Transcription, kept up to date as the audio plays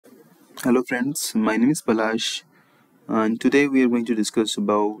Hello friends, my name is Palash and today we are going to discuss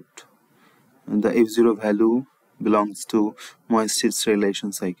about the F0 value belongs to moist heat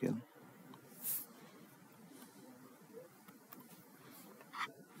sterilization cycle.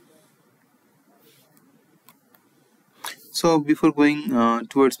 So before going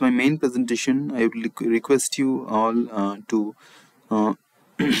towards my main presentation, I would request you all to uh,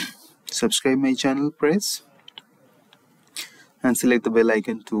 subscribe my channel, press and select the bell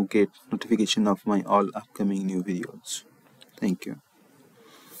icon to get notification of my all upcoming new videos. Thank you.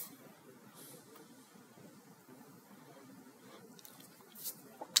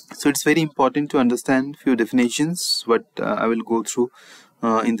 So it's very important to understand few definitions what I will go through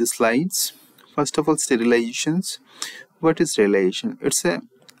in the slides. First of all, sterilizations. What is sterilization? It's a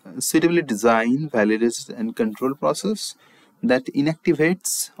suitably designed, validated and controlled process that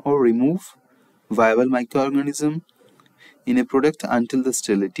inactivates or remove viable microorganism in a product until the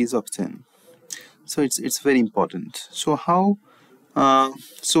sterility is obtained. So it's very important. So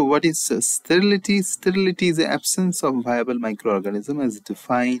so what is sterility? Sterility is the absence of viable microorganism as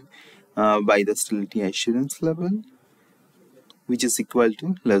defined by the sterility assurance level, which is equal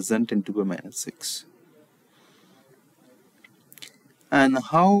to less than 10 to the minus 6. And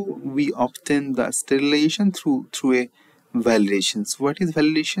how we obtain the sterilization through a validations. What is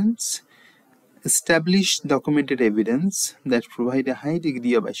validations? Established documented evidence that provide a high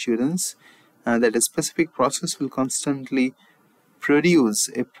degree of assurance that a specific process will constantly produce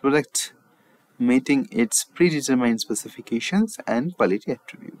a product meeting its predetermined specifications and quality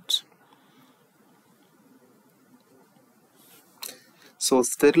attributes. So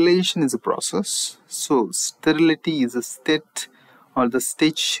sterilization is a process. So sterility is a state or the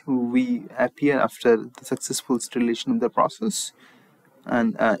stage we appear after the successful sterilization of the process,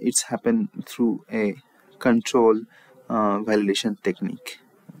 and it's happened through a control validation technique.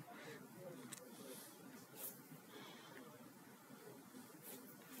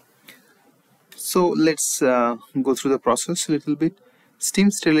 So let's go through the process a little bit. Steam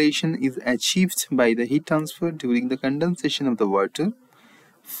sterilization is achieved by the heat transfer during the condensation of the water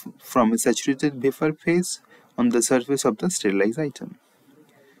from a saturated vapor phase on the surface of the sterilized item.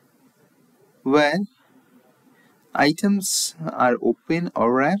 Where items are open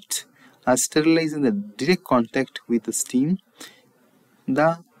or wrapped are sterilized in the direct contact with the steam.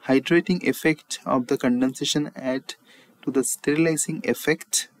 The hydrating effect of the condensation adds to the sterilizing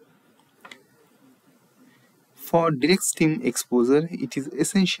effect. For direct steam exposure, it is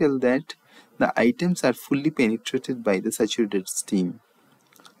essential that the items are fully penetrated by the saturated steam,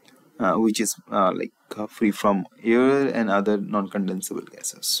 which is free from air and other non-condensable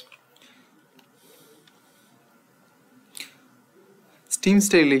gases. Steam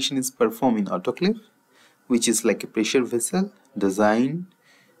sterilization is performed in autoclave, which is like a pressure vessel designed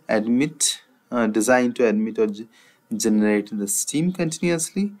to admit or generate the steam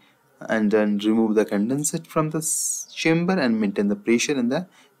continuously, and then remove the condensate from the chamber and maintain the pressure and the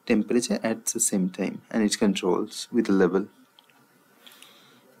temperature at the same time, and it controls with a level.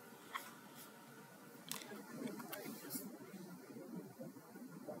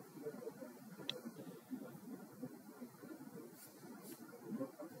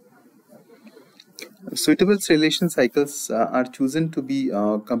 Suitable sterilization cycles are chosen to be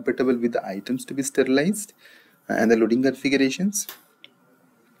compatible with the items to be sterilized and the loading configurations.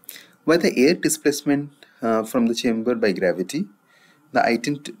 Where the air displacement from the chamber by gravity, the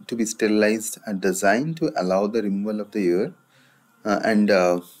items to be sterilized are designed to allow the removal of the air and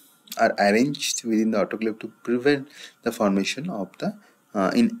are arranged within the autoclave to prevent the formation of the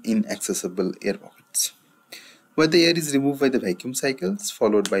inaccessible air pockets. Where the air is removed by the vacuum cycles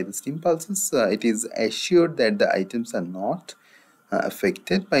followed by the steam pulses, it is assured that the items are not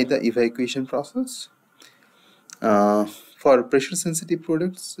affected by the evacuation process. For pressure sensitive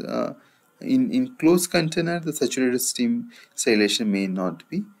products, in closed container, the saturated steam sterilization may not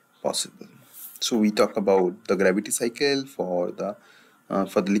be possible. So we talk about the gravity cycle for the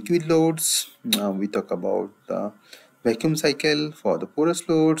liquid loads. We talk about the vacuum cycle for the porous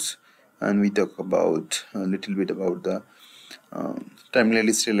loads, and we talk about a little bit about the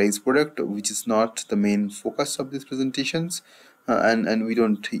terminally sterilized product, which is not the main focus of these presentations, and we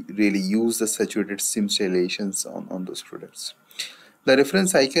don't really use the saturated steam sterilizations on those products. The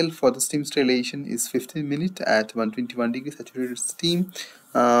reference cycle for the steam sterilization is 15 minutes at 121 degree saturated steam,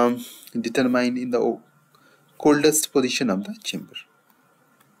 determined in the coldest position of the chamber.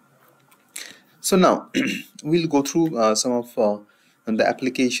 So now we'll go through some of the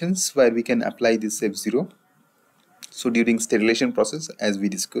applications where we can apply this F0. So during sterilization process, as we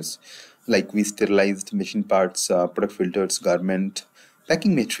discussed, like we sterilized machine parts, product filters, garment,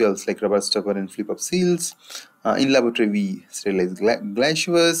 packing materials like rubber stopper and flip-up seals. In laboratory, we sterilize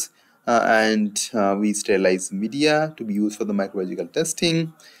glassures and we sterilize media to be used for the microbiological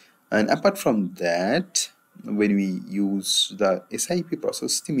testing. And apart from that, when we use the SIP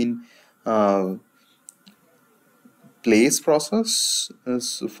process, steam in place process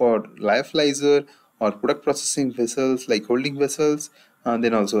for lyophilizer or product processing vessels like holding vessels,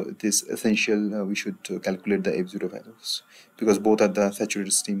 then also it is essential we should calculate the F0 values, because both are the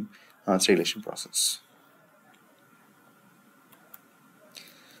saturated steam sterilization process.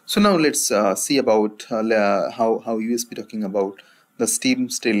 So now let's see about how USP talking about the steam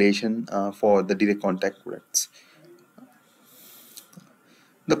sterilization for the direct contact products.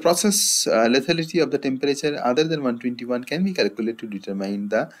 The process lethality of the temperature other than 121 can be calculated to determine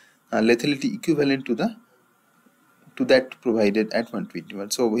the lethality equivalent to that provided at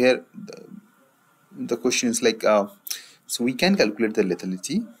 121. So here the question is like, so we can calculate the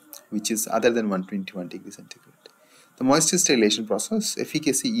lethality which is other than 121 degrees centigrade. The moisture sterilization process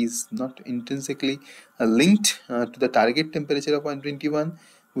efficacy is not intrinsically linked to the target temperature of 121,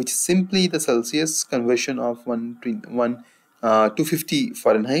 which is simply the Celsius conversion of 250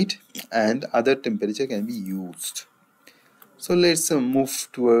 Fahrenheit, and other temperature can be used. So let's move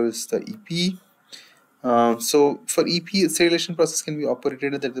towards the EP. So for EP, sterilization process can be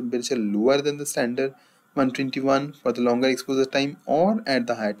operated at the temperature lower than the standard 121 for the longer exposure time, or at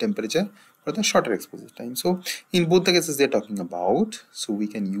the higher temperature for the shorter exposure time. So in both the cases they're talking about, so we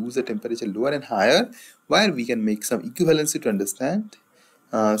can use the temperature lower and higher, where we can make some equivalency to understand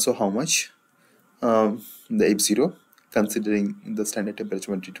so how much the F0 considering the standard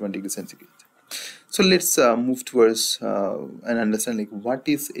temperature 121 degrees centigrade. So let's move towards and understand like what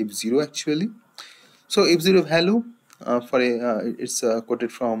is F0 actually. So F0 value it's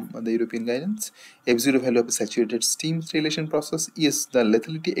quoted from the European guidance. F0 value of a saturated steam sterilization process is the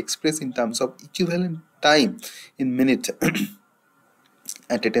lethality expressed in terms of equivalent time in minute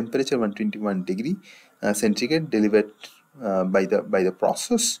at a temperature 121 degree centigrade delivered by the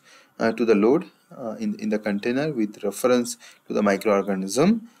process to the load in the container with reference to the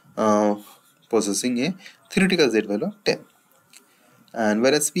microorganism possessing a theoretical Z value of 10. And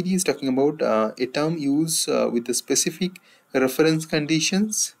whereas PD is talking about a term used with the specific reference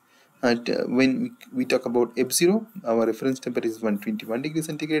conditions. And when we talk about F0, our reference temperature is 121 degrees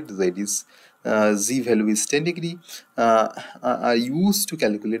centigrade, Z is Z value is 10 degree, are used to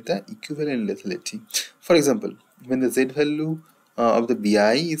calculate the equivalent lethality. For example, when the Z value of the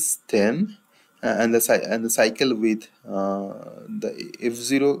BI is 10 and the cycle with the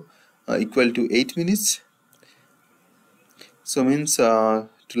F0 equal to 8 minutes, so means the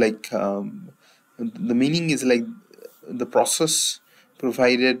meaning is like the process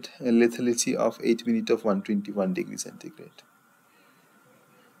provided a lethality of 8 minutes of 121 degrees centigrade.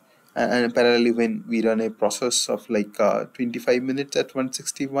 And parallelly, when we run a process of like 25 minutes at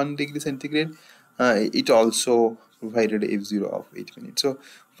 161 degrees centigrade, it also provided F0 of 8 minutes. So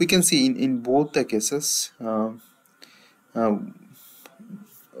we can see in both the cases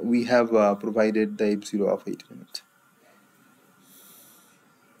we have provided the F0 of 8 minutes.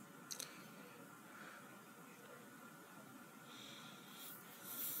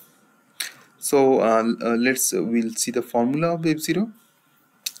 So we'll see the formula of F0.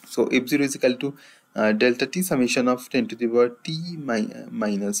 So F0 is equal to delta T summation of 10 to the power T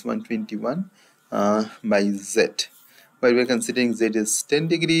minus 121 by Z, where we are considering Z is 10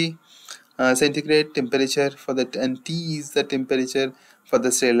 degree centigrade temperature for that, and T is the temperature for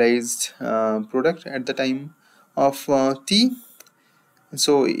the sterilized product at the time of T.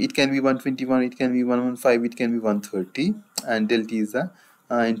 So it can be 121, it can be 115, it can be 130, and del T is the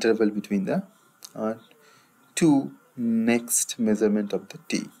interval between the two next measurement of the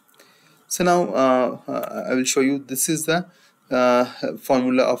T. So now I will show you, this is the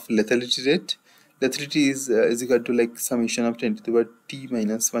formula of lethality rate. Lethality is equal to like summation of 10 to the power T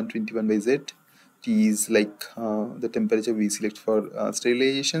minus 121 by Z. T is like the temperature we select for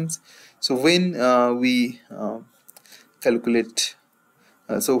sterilizations. So when we calculate,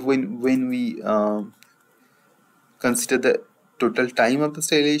 so when we consider the total time of the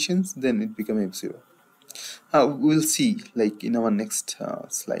sterilizations, then it becomes F0. We'll see like in our next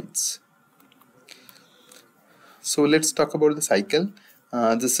slides. So let's talk about the cycle.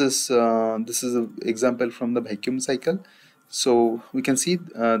 This is an example from the vacuum cycle. So we can see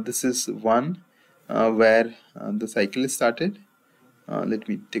this is one where the cycle is started. Let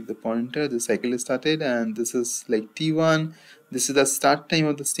me take the pointer. The cycle is started, and this is like T1. This is the start time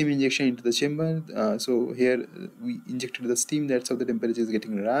of the steam injection into the chamber. So here we injected the steam. That's how the temperature is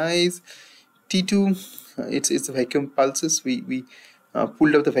getting rise. T2, it's vacuum pulses. We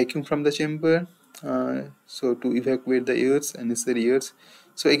pulled out the vacuum from the chamber, so to evacuate the airs, unnecessary airs.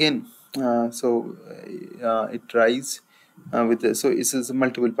 So again, it tries with the, so it is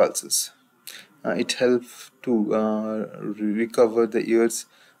multiple pulses. It helps to recover the airs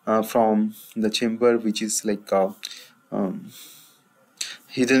from the chamber, which is like um,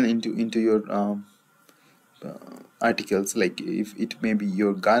 hidden into your articles, like if it may be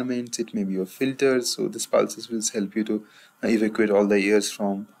your garments, it may be your filters. So this pulses will help you to evacuate all the airs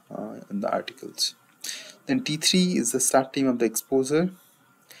from the articles. Then T3 is the start time of the exposure,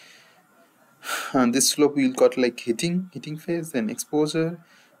 and this slope we got like hitting phase, then exposure.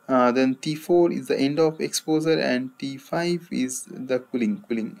 Then T4 is the end of exposure, and T5 is the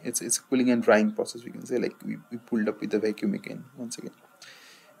cooling. It's a cooling and drying process, we can say, like we pulled up with the vacuum again once again.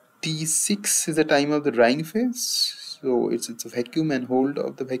 T6 is the time of the drying phase, so it's a vacuum and hold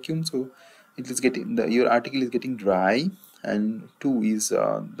of the vacuum, so it is getting your article is getting dry, and 2 is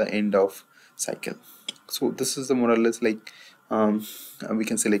the end of cycle. So this is the more or less like we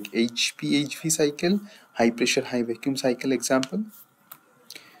can say like HPHV cycle, high pressure high vacuum cycle example.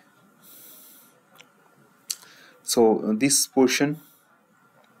 So this portion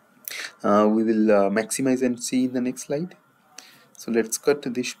we will maximize and see in the next slide. So let's cut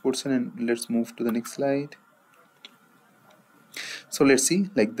this portion and let's move to the next slide. So let's see,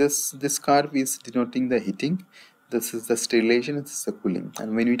 like this curve is denoting the heating, this is the sterilization, this is the cooling.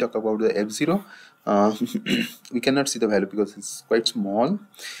 And when we talk about the F0, we cannot see the value because it's quite small,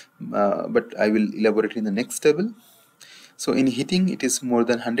 but I will elaborate in the next table. So in heating it is more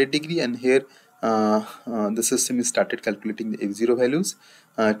than 100 degree, and here the system is started calculating the F0 values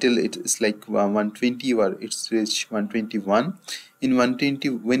till it is like 120, or it's reached 121. In 120,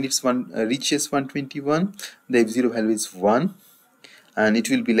 when it's reaches 121, the F0 value is 1, and it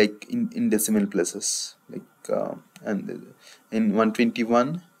will be like in decimal places, like and in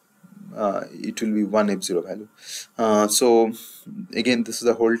 121 it will be 1 F0 value. So again, this is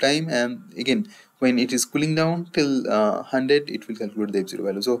the whole time, and again when it is cooling down till 100, it will calculate the F0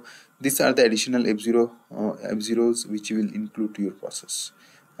 value. So these are the additional F0s which you will include to your process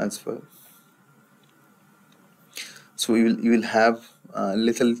as well. So you will have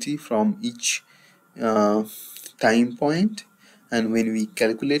lethality from each time point, and when we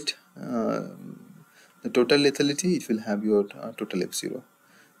calculate the total lethality, it will have your total F0.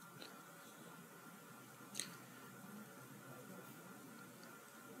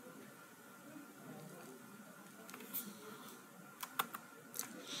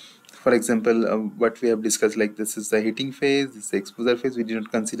 For example, what we have discussed, like this is the heating phase, this is the exposure phase. We did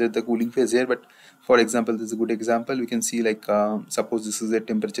not consider the cooling phase here, but for example, this is a good example. We can see, like suppose this is a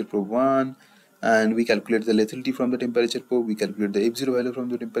temperature probe 1, and we calculate the lethality from the temperature probe, we calculate the F0 value from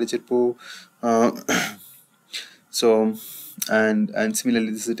the temperature probe. So and similarly,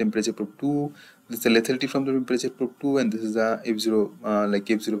 this is the temperature probe 2, this is the lethality from the temperature probe 2, and this is the F0 like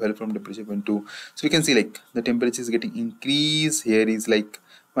F0 value from temperature probe 2. So we can see like the temperature is getting increased. Here is like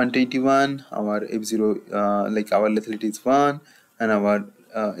 121, our F0 like our lethality is 1, and our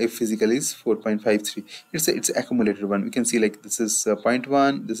F physical is 4.53. It's accumulated one. We can see like this is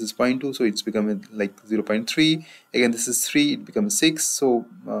 0.1, this is 0.2, so it's become like 0.3. Again, this is 3, it becomes 6. So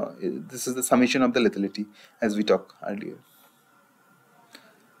this is the summation of the lethality as we talked earlier.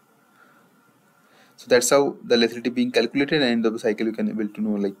 So that's how the lethality being calculated, and in the cycle you can able to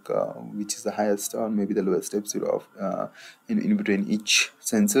know like which is the highest or maybe the lowest F0 of in between each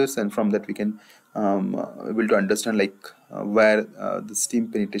sensors, and from that we can able to understand like where the steam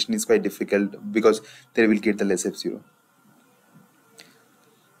penetration is quite difficult, because they will get the less F0.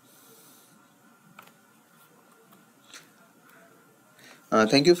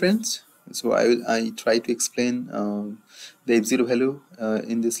 Thank you, friends. So I try to explain the F0 value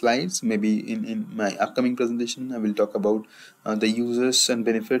in the slides. Maybe in my upcoming presentation I will talk about the uses and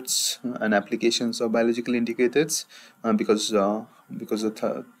benefits and applications of biological indicators, because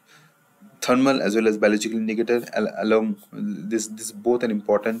the thermal as well as biological indicator along this both are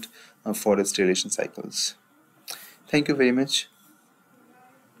important for sterilization cycles. Thank you very much.